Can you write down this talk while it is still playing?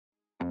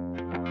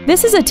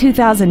This is a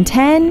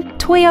 2010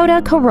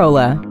 Toyota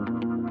Corolla.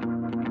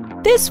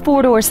 This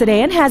four-door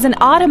sedan has an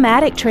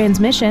automatic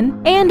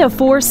transmission and a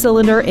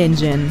four-cylinder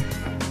engine.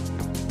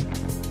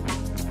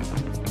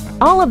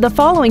 All of the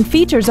following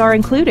features are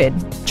included: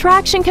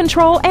 traction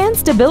control and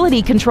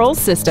stability control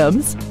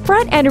systems,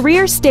 front and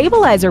rear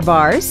stabilizer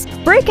bars,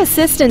 brake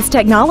assistance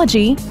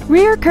technology,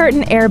 rear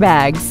curtain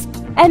airbags,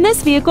 and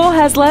this vehicle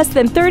has less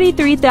than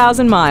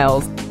 33,000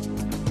 miles.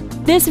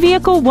 This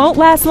vehicle won't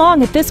last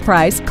long at this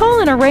price. Call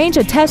and arrange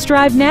a test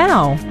drive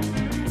now.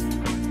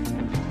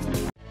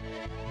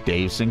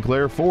 Dave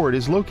Sinclair Ford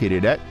is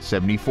located at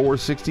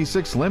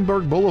 7466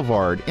 Lindbergh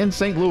Boulevard in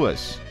St.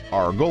 Louis.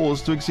 Our goal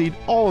is to exceed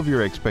all of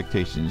your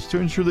expectations to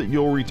ensure that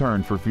you'll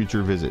return for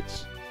future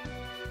visits.